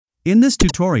In this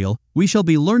tutorial, we shall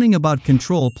be learning about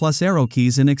Ctrl plus arrow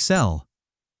keys in Excel.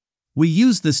 We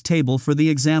use this table for the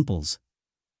examples.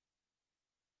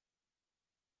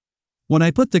 When I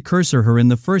put the cursor here in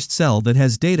the first cell that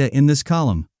has data in this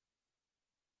column,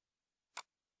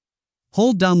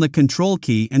 hold down the Ctrl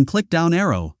key and click down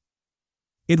arrow.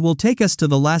 It will take us to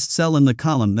the last cell in the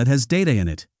column that has data in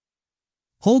it.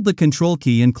 Hold the Ctrl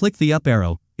key and click the up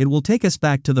arrow, it will take us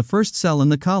back to the first cell in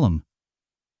the column.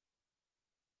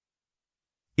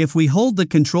 If we hold the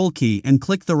Ctrl key and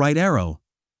click the right arrow,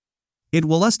 it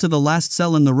will us to the last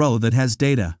cell in the row that has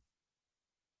data.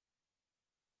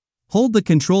 Hold the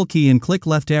Ctrl key and click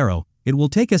left arrow, it will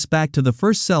take us back to the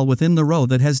first cell within the row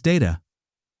that has data.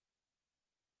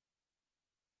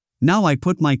 Now I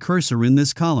put my cursor in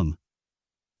this column.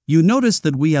 You notice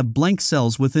that we have blank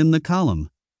cells within the column.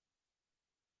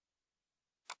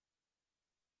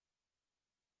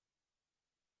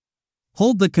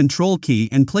 Hold the Ctrl key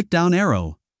and click down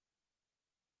arrow.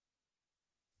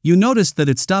 You notice that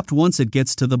it stopped once it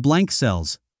gets to the blank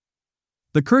cells.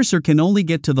 The cursor can only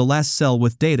get to the last cell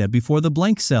with data before the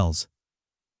blank cells.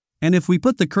 And if we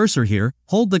put the cursor here,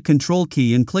 hold the Ctrl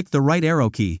key and click the right arrow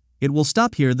key, it will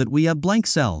stop here that we have blank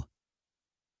cell.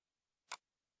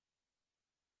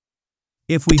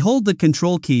 If we hold the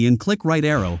Ctrl key and click right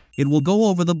arrow, it will go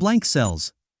over the blank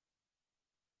cells.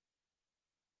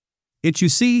 You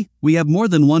see, we have more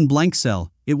than one blank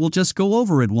cell, it will just go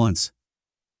over it once.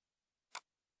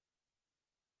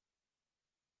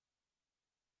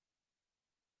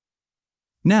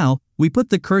 Now, we put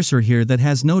the cursor here that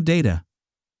has no data.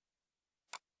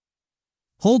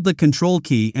 Hold the Ctrl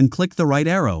key and click the right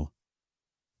arrow.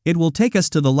 It will take us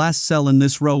to the last cell in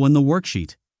this row in the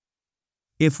worksheet.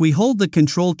 If we hold the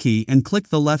Ctrl key and click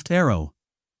the left arrow,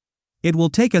 it will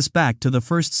take us back to the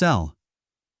first cell.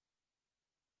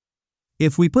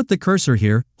 If we put the cursor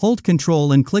here, hold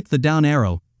Ctrl and click the down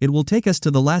arrow, it will take us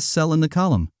to the last cell in the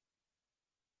column.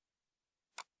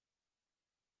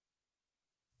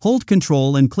 Hold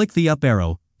Ctrl and click the up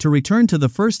arrow to return to the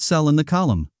first cell in the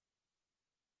column.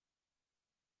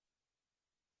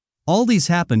 All these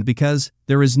happened because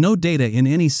there is no data in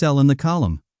any cell in the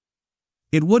column.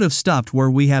 It would have stopped where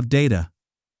we have data.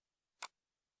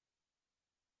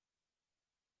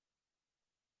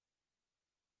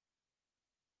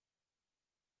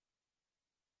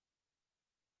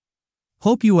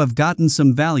 Hope you have gotten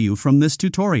some value from this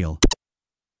tutorial.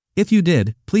 If you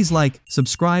did, please like,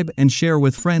 subscribe and share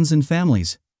with friends and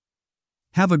families.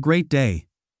 Have a great day.